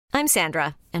I'm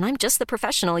Sandra, and I'm just the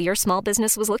professional your small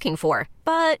business was looking for.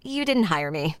 But you didn't hire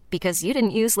me because you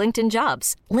didn't use LinkedIn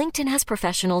Jobs. LinkedIn has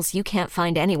professionals you can't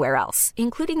find anywhere else,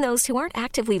 including those who aren't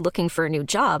actively looking for a new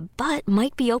job, but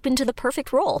might be open to the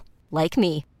perfect role, like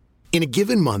me. In a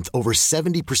given month, over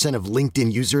 70% of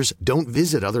LinkedIn users don't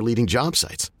visit other leading job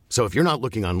sites. So if you're not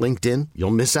looking on LinkedIn,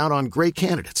 you'll miss out on great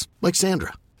candidates like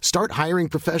Sandra. Start hiring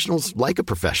professionals like a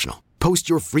professional. Post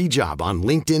your free job on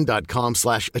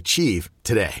linkedin.com/achieve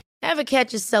today. Ever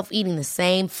catch yourself eating the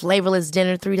same flavorless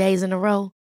dinner 3 days in a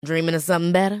row? Dreaming of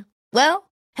something better?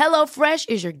 Well, HelloFresh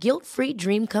is your guilt-free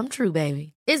dream come true,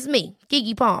 baby. It's me,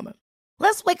 Keke Palmer.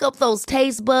 Let's wake up those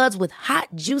taste buds with hot,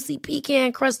 juicy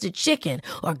pecan-crusted chicken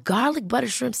or garlic butter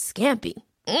shrimp scampi.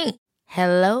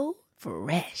 Hello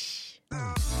Fresh.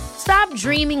 Stop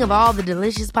dreaming of all the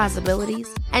delicious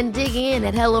possibilities and dig in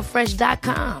at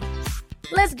HelloFresh.com.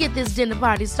 Let's get this dinner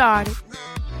party started.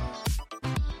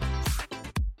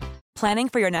 Planning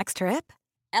for your next trip?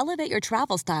 Elevate your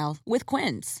travel style with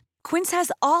Quince. Quince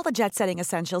has all the jet-setting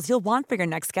essentials you'll want for your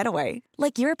next getaway,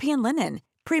 like European linen,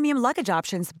 premium luggage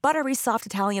options, buttery soft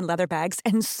Italian leather bags,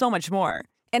 and so much more.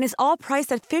 And is all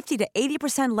priced at 50 to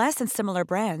 80% less than similar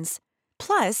brands.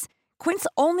 Plus, Quince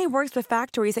only works with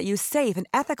factories that use safe and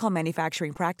ethical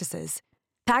manufacturing practices.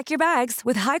 Pack your bags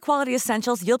with high-quality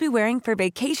essentials you'll be wearing for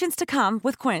vacations to come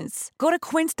with Quince. Go to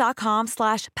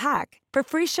quince.com/pack for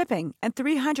free shipping and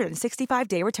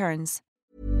 365-day returns.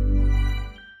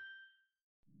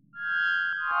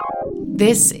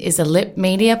 This is a Lip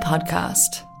Media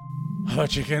podcast. Hello,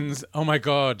 chickens. Oh my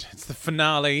god, it's the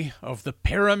finale of the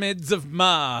Pyramids of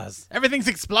Mars. Everything's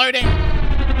exploding.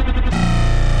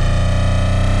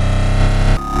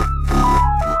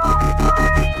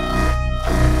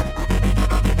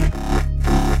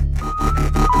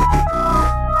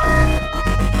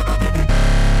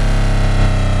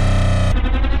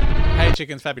 Hey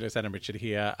chickens, Fabulous Adam Richard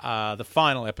here. The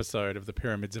final episode of the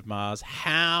Pyramids of Mars.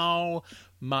 How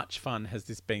much fun has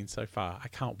this been so far? I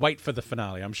can't wait for the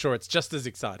finale. I'm sure it's just as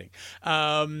exciting.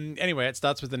 Anyway, it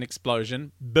starts with an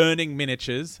explosion. Burning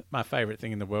miniatures, my favourite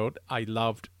thing in the world. I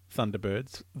loved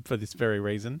Thunderbirds for this very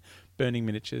reason. Burning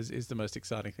miniatures is the most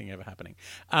exciting thing ever happening.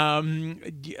 And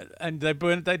they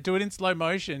do it in slow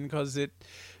motion because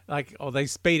they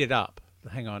speed it up.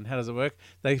 Hang on, how does it work?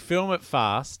 They film it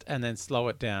fast and then slow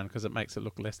it down because it makes it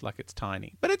look less like it's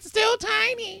tiny. But it's still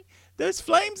tiny. Those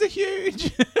flames are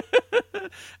huge.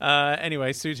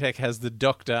 Anyway, Sutekh has the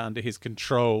Doctor under his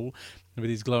control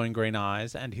with his glowing green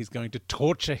eyes, and he's going to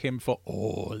torture him for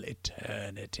all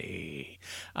eternity.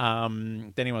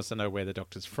 Then he wants to know where the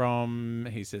Doctor's from.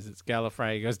 He says it's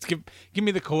Gallifrey. He goes, give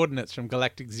me the coordinates from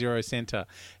Galactic Zero Center.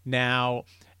 Now,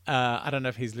 I don't know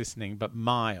if he's listening, but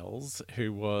Miles,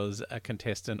 who was a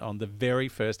contestant on the very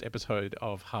first episode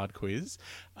of Hard Quiz,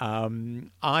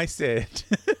 I said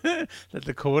that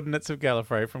the coordinates of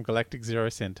Gallifrey from Galactic Zero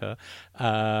Center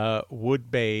would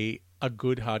be a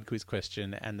good Hard Quiz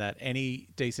question, and that any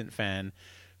decent fan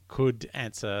could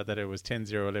answer that it was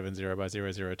 10-0-11-0 by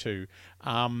 002.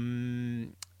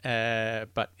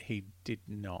 But he did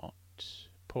not.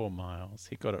 Poor Miles.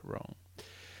 He got it wrong.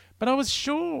 But I was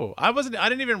sure. I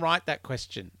didn't even write that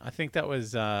question. I think that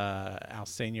was our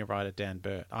senior writer, Dan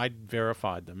Burt. I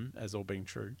verified them as all being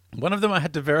true. One of them I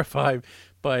had to verify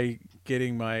by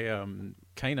getting my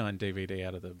Canine DVD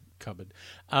out of the cupboard.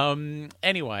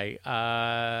 Anyway,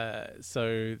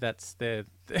 so that's their...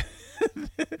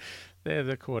 They're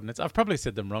the coordinates. I've probably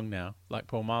said them wrong now, like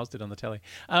Paul Miles did on the telly.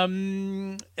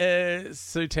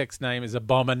 Sutekh's name is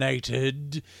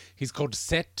Abominated. He's called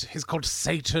Set. He's called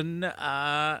Satan.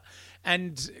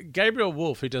 And Gabriel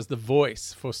Wolf, who does the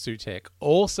voice for Sutekh,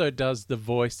 also does the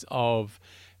voice of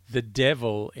the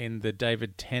devil in the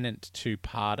David Tennant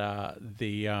two-parter,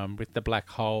 with the black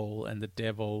hole and the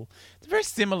devil. It's a very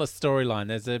similar storyline.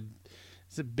 There's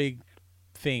a big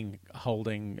thing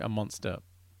holding a monster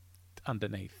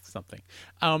underneath something.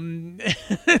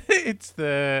 It's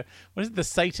the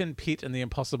Satan Pit and the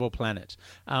Impossible Planet.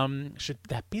 Should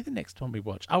that be the next one we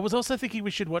watch? I was also thinking we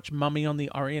should watch Mummy on the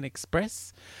Orient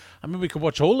Express. I mean, we could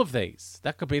watch all of these.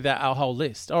 That could be our whole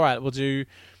list. All right, we'll do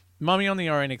Mummy on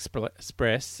the Orient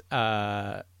Express,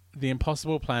 The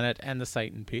Impossible Planet, and the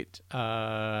Satan Pit.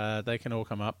 They can all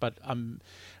come up, but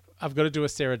I've got to do a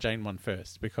Sarah Jane one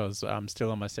first because I'm still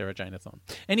on my Sarah Jane-a-thon.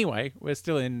 Anyway, we're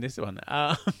still in this one.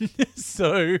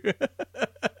 So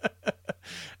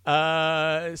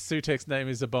Sutekh's name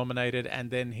is Abominated,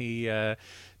 and then he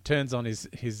turns on his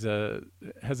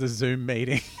has a Zoom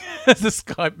meeting, has a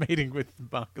Skype meeting with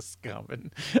Marcus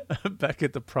Garvin back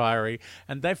at the Priory,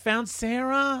 and they found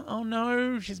Sarah. Oh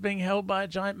no, she's being held by a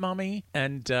giant mummy,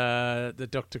 and the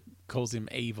Doctor calls him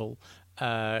evil.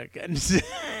 And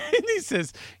he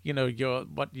says, you're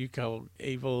what you call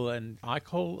evil and I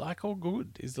call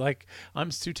good. Is like,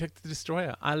 I'm Sutekh the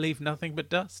Destroyer. I leave nothing but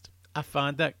dust. I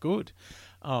find that good.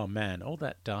 Oh man, all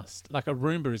that dust. Like a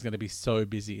Roomba is going to be so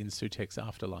busy in Sutekh's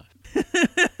afterlife.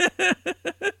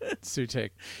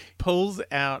 Sutekh pulls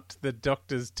out the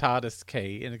Doctor's TARDIS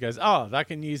key and it goes, oh, I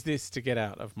can use this to get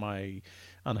out of my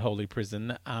unholy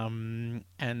prison.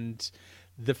 And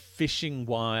the fishing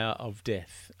wire of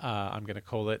death, I'm going to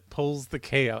call it, pulls the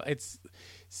key out. It's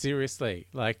seriously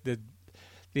like the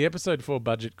episode 4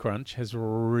 budget crunch has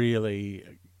really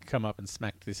come up and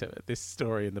smacked this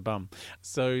story in the bum.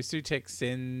 So Sutekh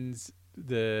sends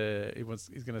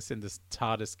he's going to send this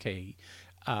TARDIS key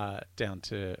down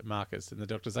to Marcus, and the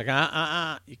Doctor's like,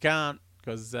 you can't,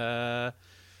 because it's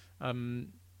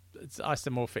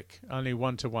isomorphic, only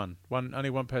 1-to-1. Only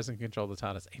one person can control the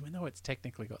TARDIS, even though it's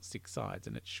technically got 6 sides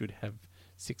and it should have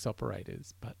 6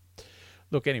 operators. But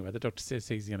look, anyway, the Doctor says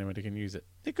he's the only one who can use it.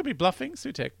 It could be bluffing.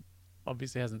 Sutekh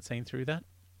obviously hasn't seen through that.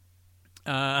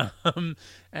 So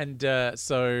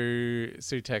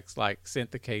Sutekh's like sent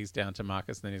the keys down to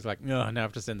Marcus, and then he's like, no, now I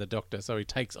have to send the Doctor. So he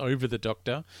takes over the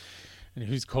Doctor. And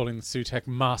who's calling Sutekh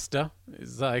Master?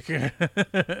 Is like,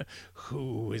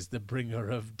 who is the bringer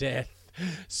of death?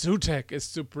 Sutekh is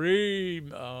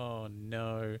supreme. Oh,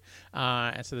 no.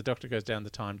 And so the Doctor goes down the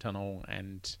time tunnel,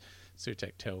 and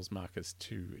Sutekh tells Marcus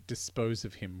to dispose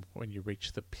of him when you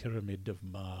reach the Pyramid of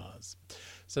Mars.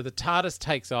 So the TARDIS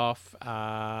takes off,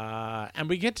 and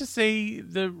we get to see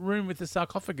the room with the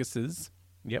sarcophaguses.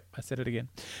 Yep, I said it again.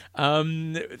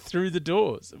 Through the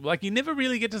doors. Like, you never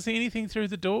really get to see anything through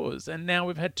the doors. And now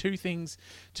we've had two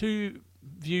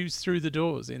views through the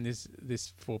doors in this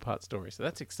 4-part story. So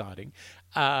that's exciting.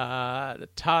 The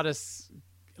TARDIS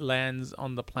lands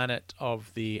on the planet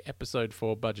of the episode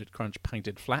 4 budget crunch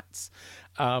painted flats.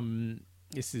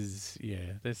 There's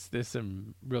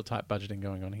some real tight budgeting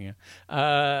going on here.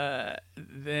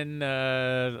 Then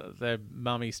the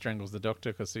mummy strangles the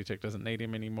Doctor because Sutekh doesn't need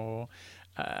him anymore.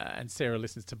 And Sarah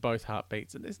listens to both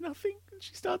heartbeats and there's nothing.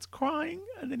 She starts crying,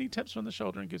 and then he taps her on the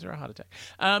shoulder and gives her a heart attack.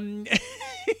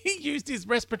 He used his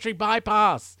respiratory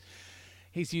bypass.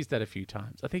 He's used that a few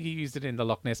times. I think he used it in the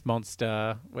Loch Ness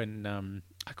Monster when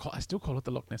I still call it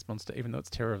the Loch Ness Monster, even though it's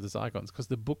Terror of the Zygons, because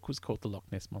the book was called the Loch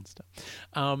Ness Monster.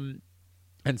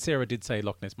 And Sarah did say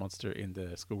Loch Ness Monster in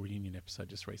the school reunion episode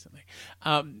just recently.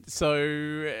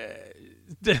 So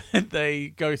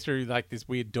they go through like this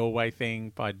weird doorway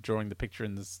thing by drawing the picture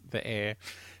in the air,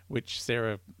 which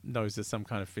Sarah knows is some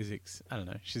kind of physics. I don't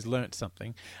know. She's learnt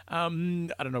something. I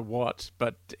don't know what,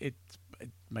 but it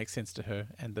makes sense to her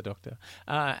and the Doctor.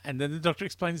 And then the Doctor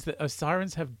explains that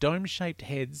Osirans have dome-shaped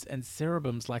heads and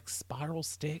cerebrums like spiral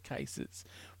staircases,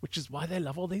 which is why they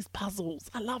love all these puzzles.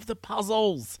 I love the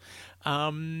puzzles.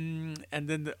 And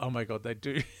then, oh my God, they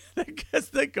do. As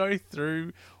they go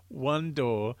through one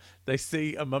door, they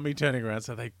see a mummy turning around,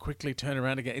 so they quickly turn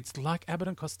around again. It's like Abbott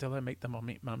and Costello meet the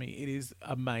mummy. It is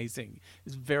amazing.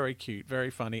 It's very cute, very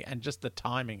funny, and just the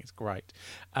timing is great.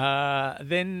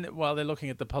 Then, while they're looking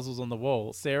at the puzzles on the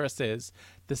wall, Sarah says,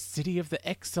 the City of the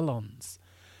Exelons.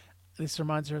 This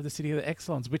reminds her of the City of the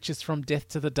Exelons, which is from Death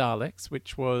to the Daleks,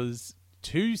 which was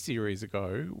 2 series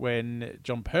ago when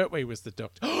John Pertwee was the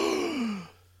Doctor.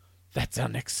 That's our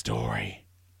next story.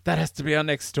 That has to be our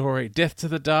next story. Death to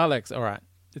the Daleks. All right,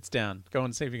 it's down. Go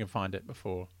and see if you can find it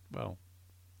before, well,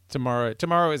 tomorrow.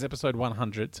 Tomorrow is episode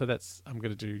 100, so I'm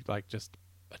going to do like just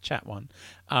a chat one.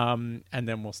 And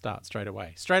then we'll start straight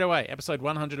away. Episode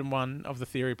 101 of the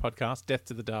Theory Podcast, Death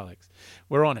to the Daleks.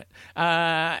 We're on it.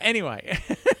 Anyway,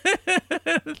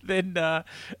 then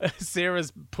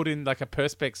Sarah's put in like a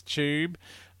Perspex tube,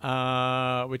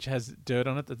 which has dirt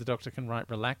on it that the Doctor can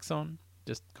write relax on,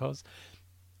 just cause.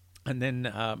 And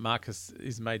then Marcus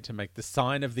is made to make the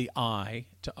sign of the eye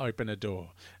to open a door.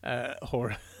 I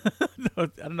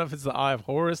don't know if it's the Eye of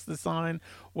Horus, the sign,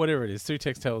 whatever it is.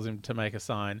 Sutekh tells him to make a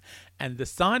sign. And the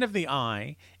sign of the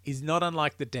eye is not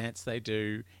unlike the dance they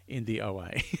do in the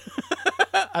OA.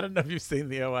 I don't know if you've seen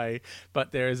the OA,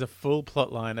 but there is a full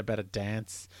plot line about a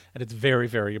dance, and it's very,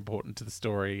 very important to the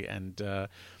story. And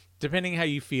depending how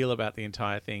you feel about the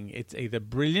entire thing, it's either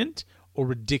brilliant or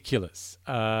ridiculous.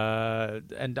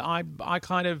 And I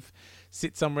kind of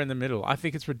sit somewhere in the middle. I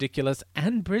think it's ridiculous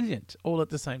and brilliant all at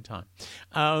the same time.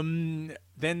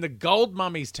 Then the gold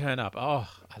mummies turn up. Oh,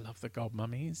 I love the gold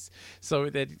mummies. So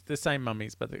they're the same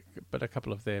mummies, but a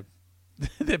couple of their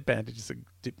their bandages are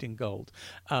dipped in gold.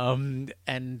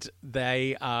 And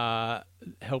they are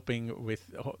helping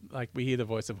with, like, we hear the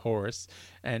voice of Horus,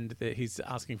 and he's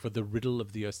asking for the riddle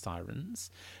of the Osirans.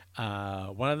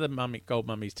 One of the gold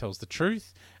mummies tells the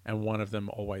truth, and one of them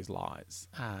always lies.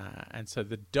 And so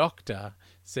the doctor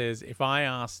says, if I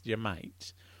asked your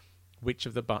mate which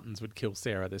of the buttons would kill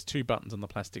Sarah, there's 2 buttons on the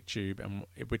plastic tube, and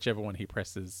whichever one he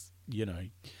presses,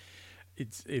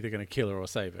 it's either going to kill her or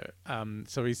save her.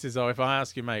 So he says, if I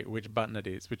ask your mate which button it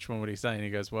is, which one would he say? And he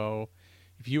goes, well,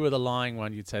 if you were the lying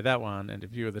one, you'd say that one. And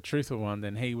if you were the truthful one,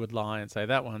 then he would lie and say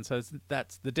that one. So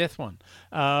that's the death one.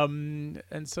 And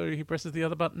so he presses the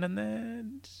other button, and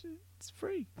then it's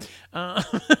free.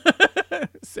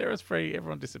 Sarah's free.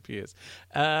 Everyone disappears.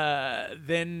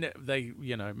 Then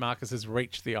Marcus has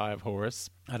reached the Eye of Horus.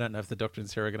 I don't know if the Doctor and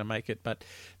Sarah are going to make it, but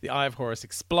the Eye of Horus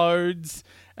explodes.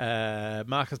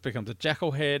 Marcus becomes a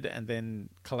jackal head and then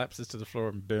collapses to the floor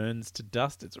and burns to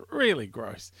dust. It's really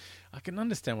gross. I can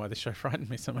understand why the show frightened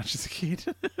me so much as a kid.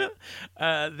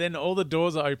 Then all the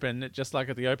doors are open, just like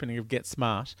at the opening of Get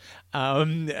Smart,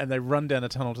 and they run down a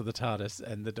tunnel to the TARDIS,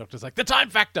 and the Doctor's like, the time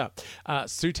factor!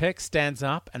 Sutekh stands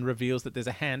up and reveals that there's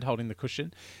a hand holding the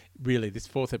cushion. Really, this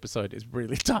 4th episode is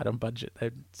really tight on budget.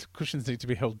 Cushions need to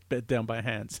be held down by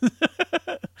hands.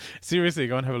 Seriously,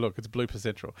 go and have a look. It's Blooper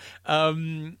Central.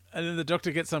 And then the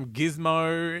Doctor gets some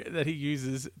gizmo that he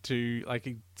uses to,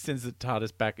 he sends the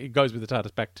TARDIS back. He goes with the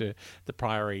TARDIS back to the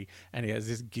Priory, and he has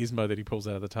this gizmo that he pulls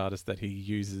out of the TARDIS that he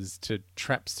uses to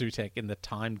trap Sutekh in the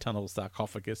time tunnel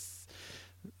sarcophagus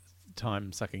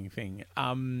time-sucking thing.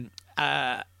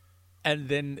 And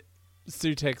then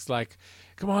Sutekh's like,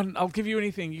 come on, I'll give you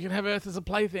anything. You can have Earth as a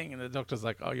plaything. And the Doctor's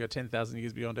like, oh, you're 10,000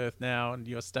 years beyond Earth now, and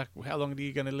you're stuck. How long are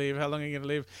you going to live? How long are you going to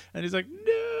live? And he's like, no.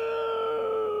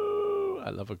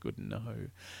 I love a good no.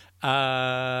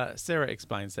 Sarah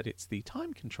explains that it's the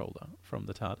time controller from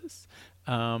the TARDIS.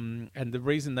 And the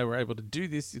reason they were able to do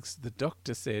this is the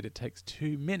Doctor said it takes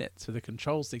 2 minutes for the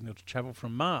control signal to travel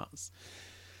from Mars.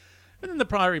 And then the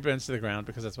Priory burns to the ground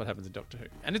because that's what happens in Doctor Who.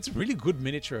 And it's a really good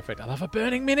miniature effect. I love a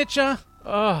burning miniature.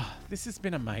 Oh, this has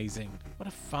been amazing. What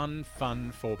a fun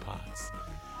 4 parts.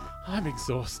 I'm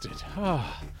exhausted.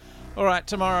 Oh. All right,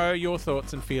 tomorrow, your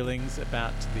thoughts and feelings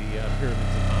about the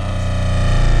Pyramids of Mars.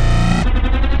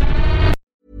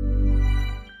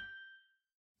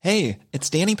 Hey, it's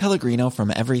Danny Pellegrino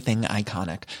from Everything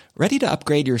Iconic. Ready to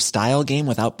upgrade your style game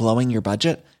without blowing your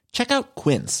budget? Check out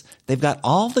Quince. They've got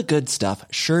all the good stuff,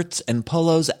 shirts and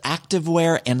polos,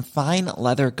 activewear, and fine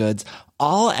leather goods,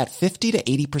 all at 50 to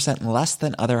 80% less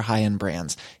than other high-end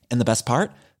brands. And the best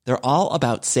part? They're all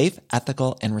about safe,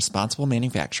 ethical, and responsible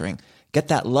manufacturing. Get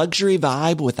that luxury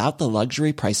vibe without the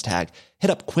luxury price tag.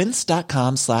 Hit up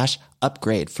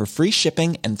quince.com/upgrade for free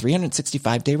shipping and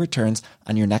 365-day returns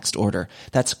on your next order.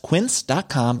 That's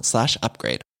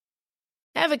quince.com/upgrade.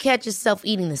 Ever catch yourself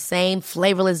eating the same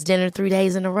flavorless dinner 3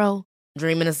 days in a row?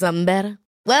 Dreaming of something better?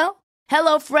 Well,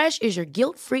 HelloFresh is your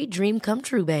guilt-free dream come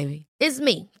true, baby. It's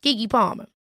me, Keke Palmer.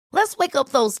 Let's wake up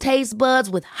those taste buds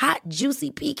with hot,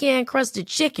 juicy pecan-crusted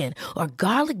chicken or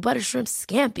garlic butter shrimp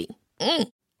scampi.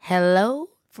 Hello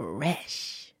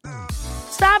Fresh.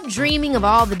 Stop dreaming of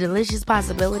all the delicious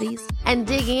possibilities and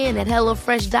dig in at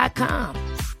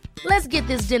HelloFresh.com. Let's get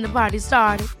this dinner party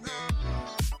started.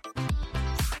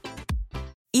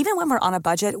 Even when we're on a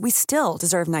budget, we still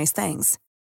deserve nice things.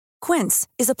 Quince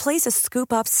is a place to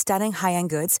scoop up stunning high-end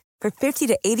goods for 50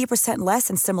 to 80% less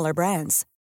than similar brands.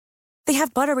 They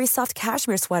have buttery soft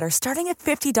cashmere sweaters starting at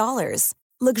 $50,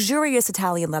 luxurious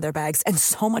Italian leather bags, and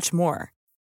so much more.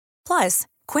 Plus,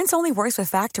 Quince only works with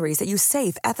factories that use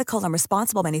safe, ethical, and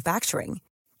responsible manufacturing.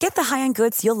 Get the high-end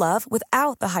goods you'll love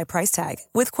without the high price tag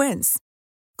with Quince.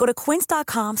 Go to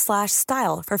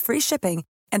quince.com/style for free shipping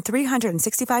and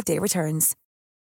 365-day returns.